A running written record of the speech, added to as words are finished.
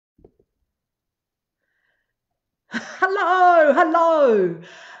Hello, hello.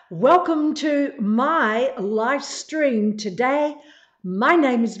 Welcome to my live stream today. My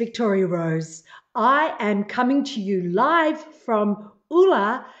name is Victoria Rose. I am coming to you live from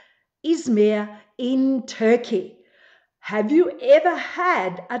Ula, Izmir in Turkey. Have you ever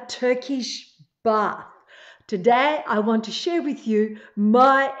had a Turkish bath? Today I want to share with you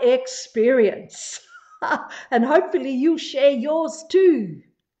my experience and hopefully you'll share yours too.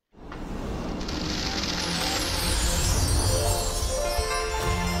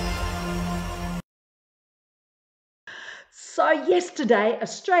 So yesterday,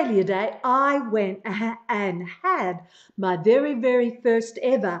 Australia Day, I went and had my very first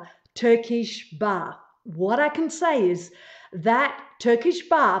ever Turkish bath. What I can say is that Turkish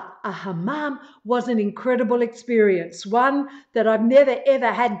bath, a hammam, was an incredible experience, one that I've never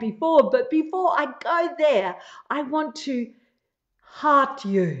ever had before. But before I go there, I want to heart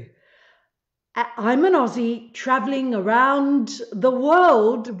you. I'm an Aussie traveling around the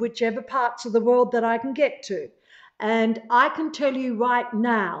world, whichever parts of the world that I can get to. And I can tell you right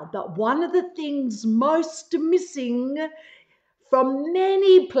now that one of the things most missing from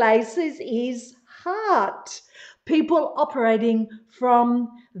many places is heart. People operating from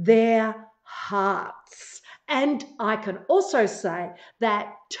their hearts. And I can also say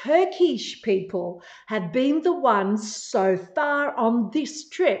that Turkish people have been the ones so far on this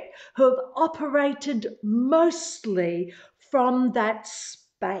trip who have operated mostly from that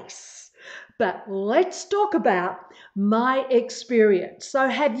space. But let's talk about my experience. So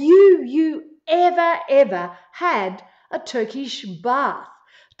have you ever had a Turkish bath?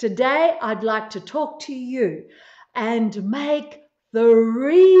 Today I'd like to talk to you and make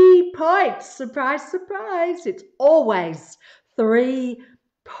 3 points. Surprise, surprise. It's always 3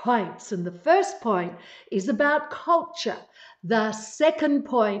 points. And the first point is about culture. The second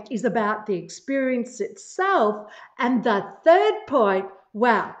point is about the experience itself. And the third point,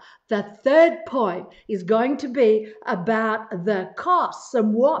 the third point is going to be about the costs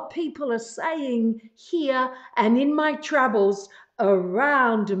and what people are saying here and in my travels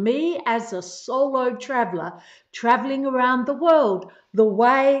around me as a solo traveler, traveling around the world the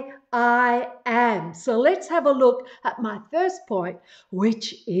way I am. So let's have a look at my first point,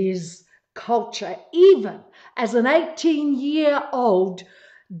 which is culture. Even as an 18-year-old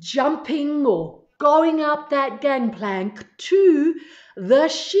jumping or going up that gangplank to the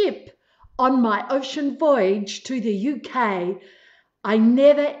ship on my ocean voyage to the UK, I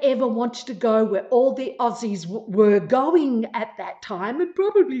never ever wanted to go where all the Aussies were going at that time and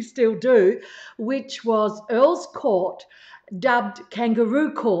probably still do, which was Earl's Court, dubbed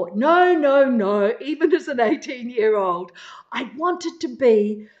Kangaroo Court. No. Even as an 18-year-old, I wanted to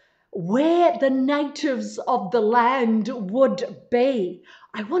be where the natives of the land would be.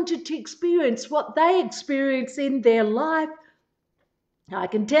 I wanted to experience what they experience in their life. I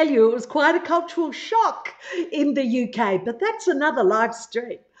can tell you it was quite a cultural shock in the UK, but that's another live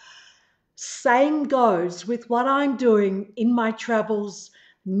stream. Same goes with what I'm doing in my travels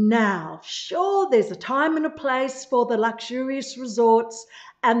now. Sure, there's a time and a place for the luxurious resorts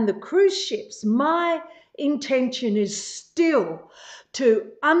and the cruise ships. My intention is still to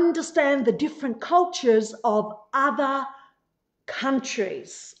understand the different cultures of other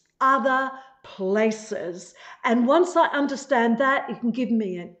countries, other places. And once I understand that, it can give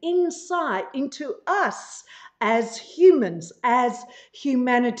me an insight into us as humans, as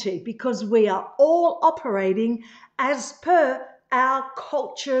humanity, because we are all operating as per our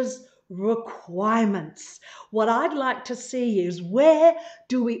culture's requirements. What I'd like to see is, where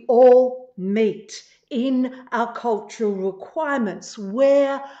do we all meet in our cultural requirements?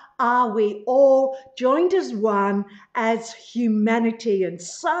 Where are we all joined as one, as humanity? And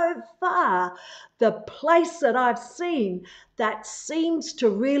so far, the place that I've seen that seems to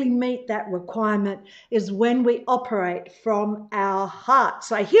really meet that requirement is when we operate from our heart.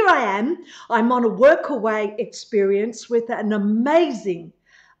 So here I am. I'm on a workaway experience with an amazing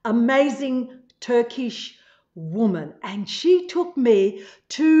Turkish woman, and she took me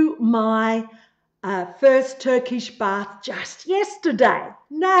to my first Turkish bath just yesterday.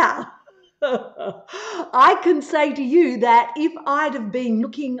 Now, I can say to you that if I'd have been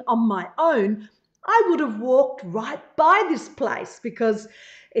looking on my own, I would have walked right by this place, because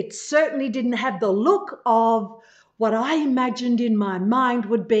it certainly didn't have the look of what I imagined in my mind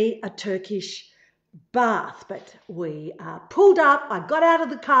would be a Turkish bath. But we pulled up, I got out of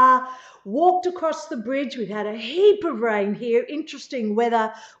the car, walked across the bridge. We've had a heap of rain here, interesting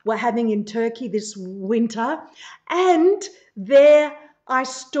weather we're having in Turkey this winter, and there I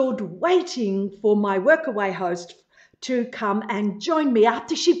stood waiting for my workaway host to come and join me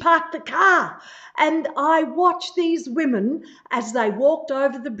after she parked the car. And I watched these women as they walked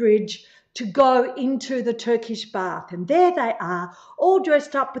over the bridge to go into the Turkish bath. And there they are, all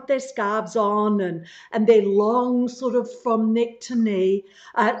dressed up with their scarves on and their long sort of from neck to knee,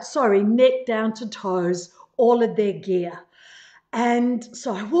 neck down to toes, all of their gear. And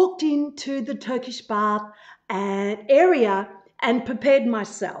so I walked into the Turkish bath area and prepared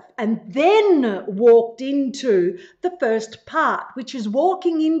myself, and then walked into the first part, which is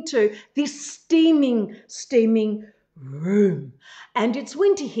walking into this steaming room. And it's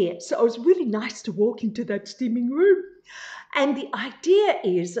winter here, so it was really nice to walk into that steaming room. And the idea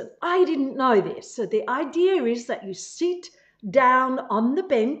is, I didn't know this, so the idea is that you sit down on the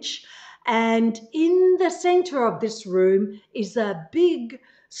bench, and in the center of this room is a big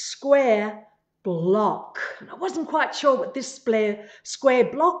square block. And I wasn't quite sure what this square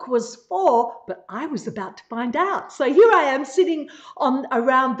block was for, but I was about to find out. So here I am sitting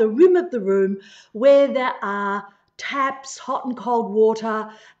around the rim of the room where there are taps, hot and cold water,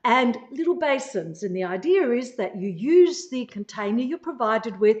 and little basins. And the idea is that you use the container you're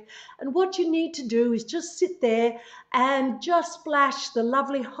provided with, and what you need to do is just sit there and just splash the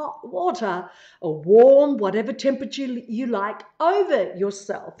lovely hot water, or warm, whatever temperature you like, over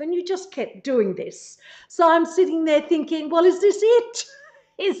yourself. And you just kept doing this. So I'm sitting there thinking, well, is this it?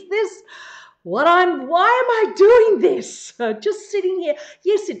 Is this why am I doing this? Just sitting here.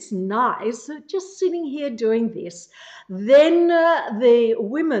 Yes, it's nice, just sitting here doing this. Then the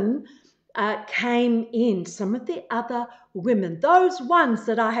women came in, some of the other women, those ones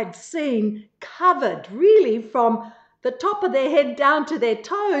that I had seen covered really from the top of their head down to their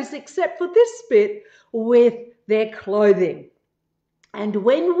toes, except for this bit, with their clothing. And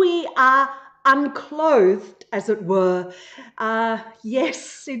when we are unclothed, as it were,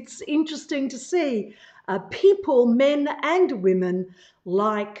 yes, it's interesting to see people, men and women,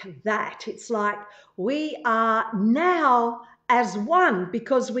 like that. It's like we are now as one,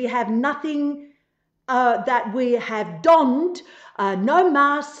 because we have nothing that we have donned, no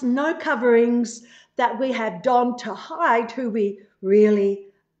masks, no coverings that we have donned to hide who we really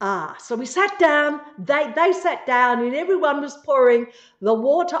are. So we sat down, they sat down, and everyone was pouring the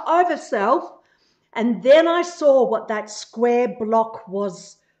water over self. And then I saw what that square block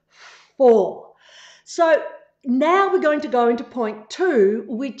was for. So now we're going to go into point 2,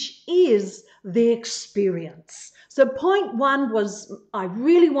 which is the experience. So point 1 was, I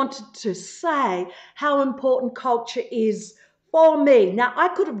really wanted to say how important culture is for me. Now, I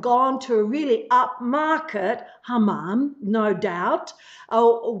could have gone to a really upmarket hammam, no doubt,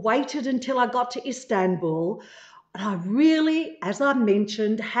 or waited until I got to Istanbul. And I really, as I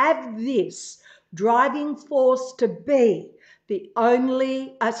mentioned, have this driving force to be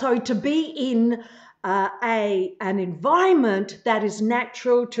in an environment that is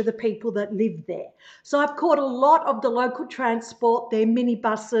natural to the people that live there. So I've caught a lot of the local transport, their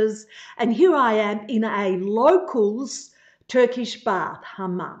minibuses, and here I am in a locals Turkish bath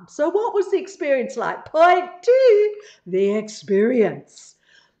hammam. So what was the experience like? Point 2, the experience.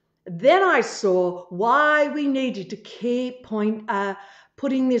 Then I saw why we needed to keep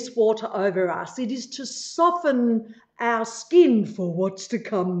putting this water over us. It is to soften our skin for what's to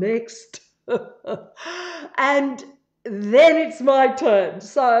come next. And then it's my turn.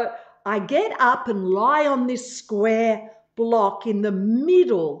 So I get up and lie on this square block in the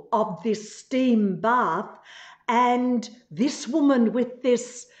middle of this steam bath, and this woman with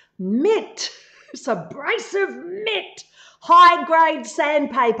this mitt, this abrasive mitt, high-grade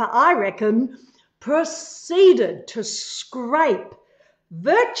sandpaper, I reckon, proceeded to scrape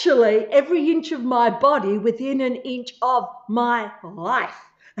virtually every inch of my body within an inch of my life.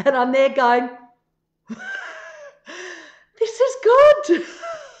 And I'm there going, this is good.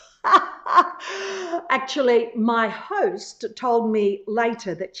 Actually, my host told me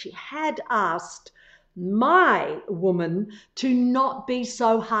later that she had asked my woman to not be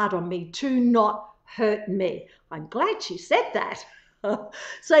so hard on me, to not hurt me. I'm glad she said that.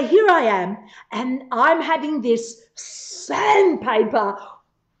 So here I am, and I'm having this sandpaper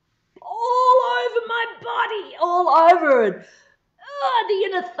all over my body, all over it. The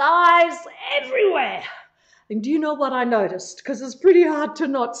inner thighs, everywhere. And do you know what I noticed? Because it's pretty hard to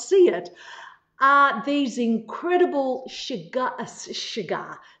not see it. These incredible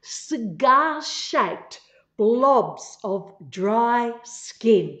cigar-shaped blobs of dry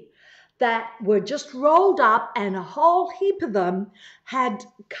skin that were just rolled up, and a whole heap of them had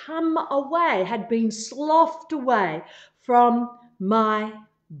come away, had been sloughed away from my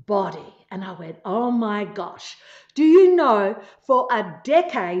body. And I went, oh my gosh. Do you know, for a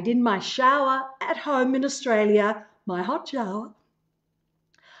decade in my shower at home in Australia, my hot shower.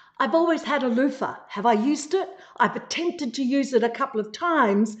 I've always had a loofah. Have I used it? I've attempted to use it a couple of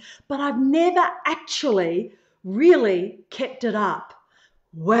times, but I've never actually really kept it up.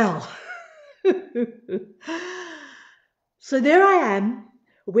 Well, so there I am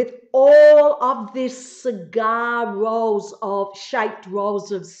with all of this cigar rolls of shaped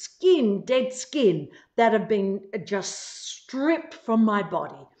rolls of skin, dead skin, that have been just stripped from my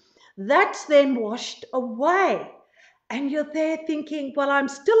body. That's then washed away. And you're there thinking, well, I'm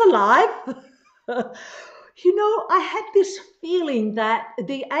still alive. You know, I had this feeling that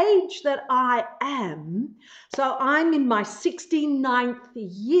the age that I am, so I'm in my 69th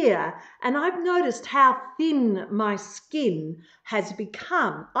year, and I've noticed how thin my skin has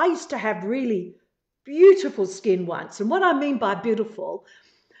become. I used to have really beautiful skin once. And what I mean by beautiful,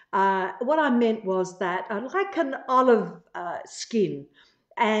 what I meant was that like an olive skin,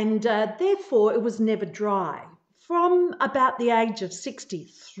 and therefore it was never dry. From about the age of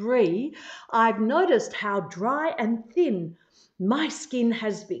 63, I've noticed how dry and thin my skin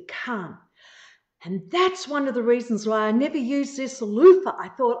has become. And that's one of the reasons why I never use this loofah. I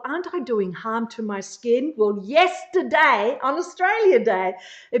thought, aren't I doing harm to my skin? Well, yesterday, on Australia Day,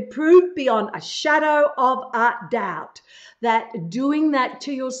 it proved beyond a shadow of a doubt that doing that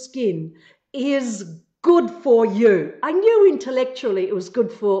to your skin is good for you. I knew intellectually it was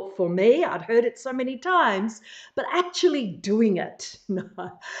good for me. I'd heard it so many times, but actually doing it, no.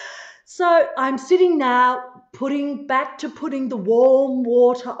 So I'm sitting now putting the warm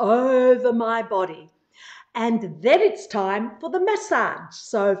water over my body. And then it's time for the massage.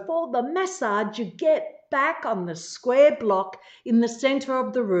 So for the massage, you get back on the square block in the center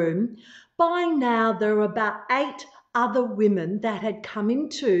of the room. By now, there are about 8 other women that had come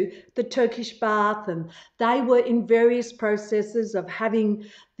into the Turkish bath, and they were in various processes of having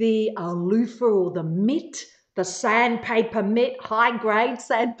the loofah or the mitt, the sandpaper mitt, high-grade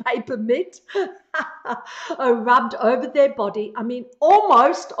sandpaper mitt, rubbed over their body. I mean,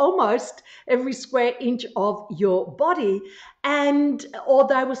 almost every square inch of your body, or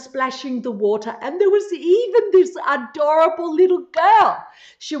they were splashing the water. And there was even this adorable little girl.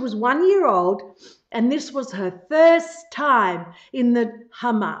 She was 1 year old, and this was her first time in the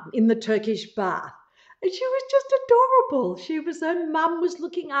hammam, in the Turkish bath. And she was just adorable. Her mum was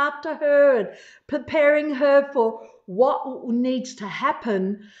looking after her and preparing her for what needs to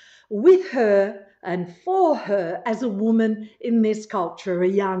happen with her and for her as a woman in this culture, a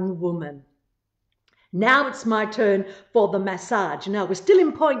young woman. Now it's my turn for the massage. Now we're still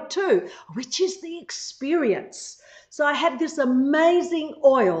in point 2, which is the experience. So I have this amazing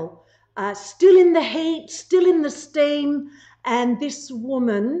oil, still in the heat, still in the steam, and this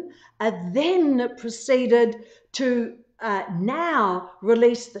woman then proceeded to now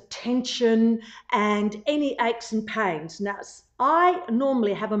release the tension and any aches and pains. Now, I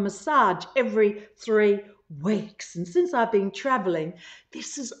normally have a massage every 3 weeks, and since I've been traveling,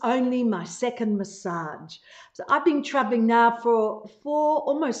 this is only my 2nd massage. So I've been traveling now for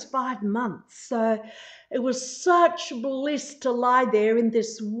almost 5 months. So it was such bliss to lie there in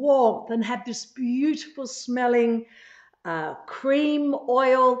this warmth and have this beautiful smelling cream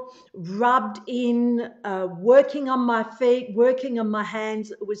oil rubbed in, working on my feet, working on my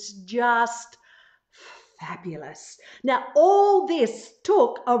hands. It was just fabulous. Now, all this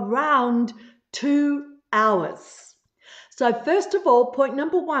took around 2 hours. So first of all, point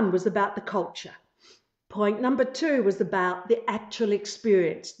number 1 was about the culture. Point number 2 was about the actual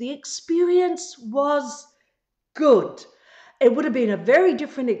experience. The experience was good. It would have been a very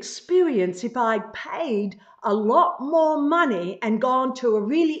different experience if I'd paid a lot more money and gone to a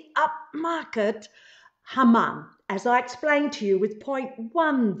really upmarket hammam. As I explained to you with point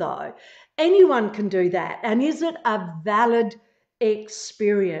 1 though, anyone can do that. And is it a valid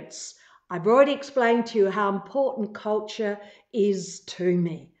experience? I've already explained to you how important culture is to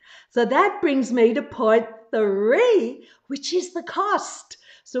me. So that brings me to point 3, which is the cost.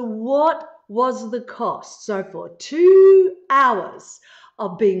 So what was the cost? So for 2 hours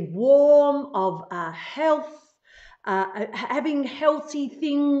of being warm, of having healthy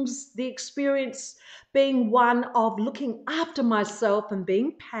things, the experience being one of looking after myself and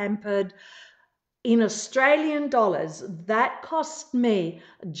being pampered, in Australian dollars, that cost me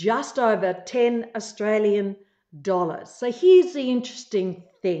just over 10 Australian dollars. So here's the interesting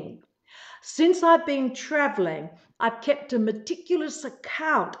thing. Since I've been traveling, I've kept a meticulous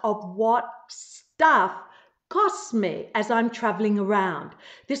account of what stuff costs me as I'm traveling around.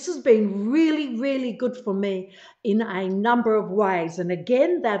 This has been really, really good for me in a number of ways. And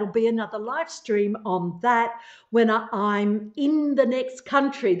again, that'll be another live stream on that when I'm in the next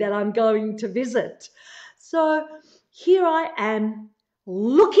country that I'm going to visit. So here I am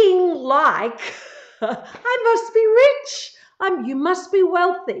looking like I must be rich. You must be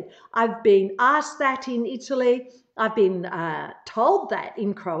wealthy. I've been asked that in Italy. I've been told that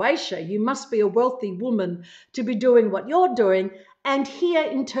in Croatia. You must be a wealthy woman to be doing what you're doing. And here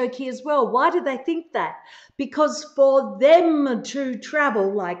in Turkey as well. Why do they think that? Because for them to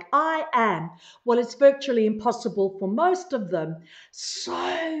travel like I am, well, it's virtually impossible for most of them.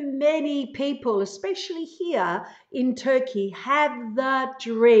 So many people, especially here in Turkey, have the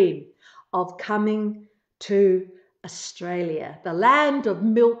dream of coming to Australia, the land of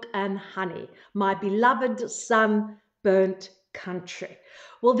milk and honey, my beloved sunburnt country.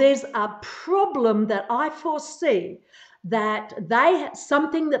 Well, there's a problem that I foresee, that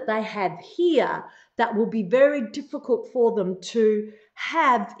something that they have here that will be very difficult for them to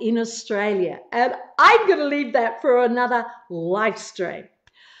have in Australia. And I'm going to leave that for another live stream.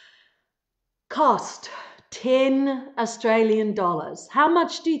 Cost. 10 Australian dollars. How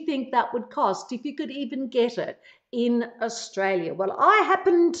much do you think that would cost if you could even get it in Australia? Well, I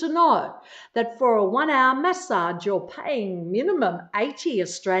happen to know that for a 1-hour massage, you're paying minimum 80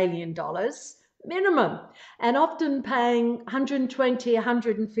 Australian dollars, minimum, and often paying 120,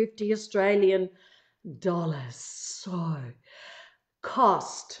 150 Australian dollars. So,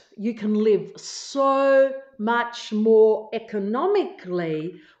 cost. You can live so much more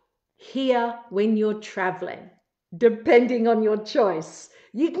economically here when you're traveling, depending on your choice.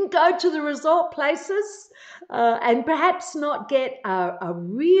 You can go to the resort places and perhaps not get a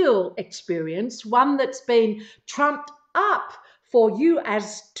real experience, one that's been trumped up for you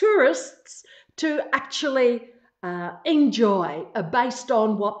as tourists to actually enjoy based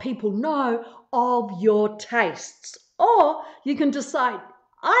on what people know of your tastes. Or you can decide,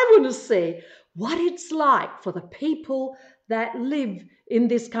 I want to see what it's like for the people that live in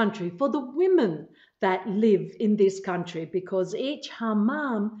this country, for the women that live in this country, because each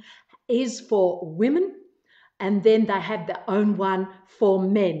hammam is for women and then they have their own one for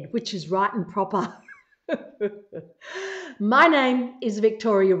men, which is right and proper. My name is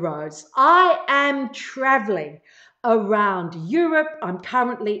Victoria Rose. I am traveling around Europe. I'm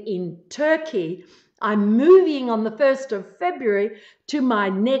currently in Turkey. I'm moving on the 1st of February to my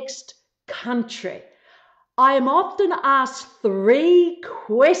next country. I am often asked 3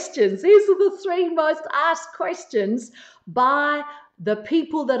 questions. These are the 3 most asked questions by the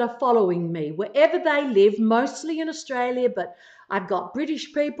people that are following me, wherever they live, mostly in Australia, but I've got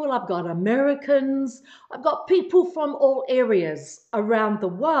British people, I've got Americans, I've got people from all areas around the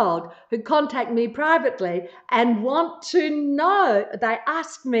world who contact me privately and want to know. They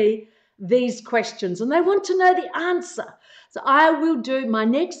ask me these questions and they want to know the answer. So I will do, my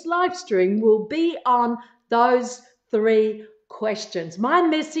next live stream will be on those 3 questions. My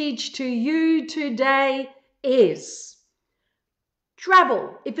message to you today is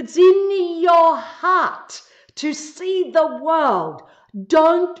travel. If it's in your heart to see the world,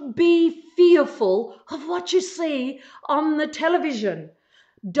 don't be fearful of what you see on the television.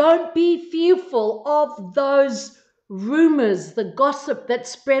 Don't be fearful of those rumors, the gossip that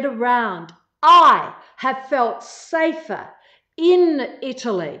spread around. I have felt safer in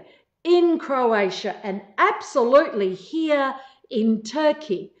Italy, in Croatia, and absolutely here in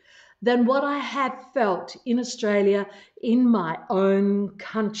Turkey than what I have felt in Australia, in my own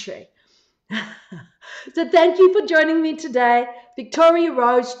country. So thank you for joining me today. Victoria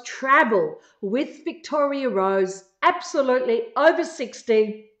Rose, travel with Victoria Rose, absolutely over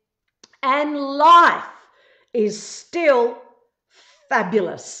 60, and life is still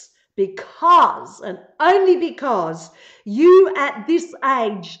fabulous because, and only because, you at this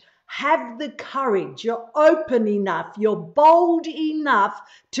age have the courage, you're open enough, you're bold enough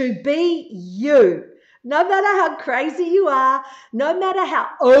to be you. No matter how crazy you are, no matter how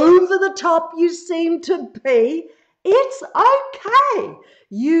over the top you seem to be, it's okay.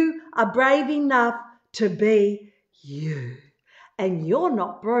 You are brave enough to be you. And you're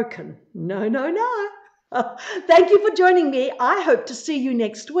not broken. No, no, no. Thank you for joining me. I hope to see you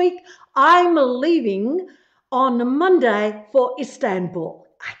next week. I'm leaving on Monday for Istanbul.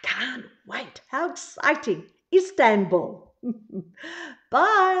 I can't wait. How exciting. Istanbul.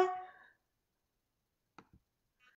 Bye.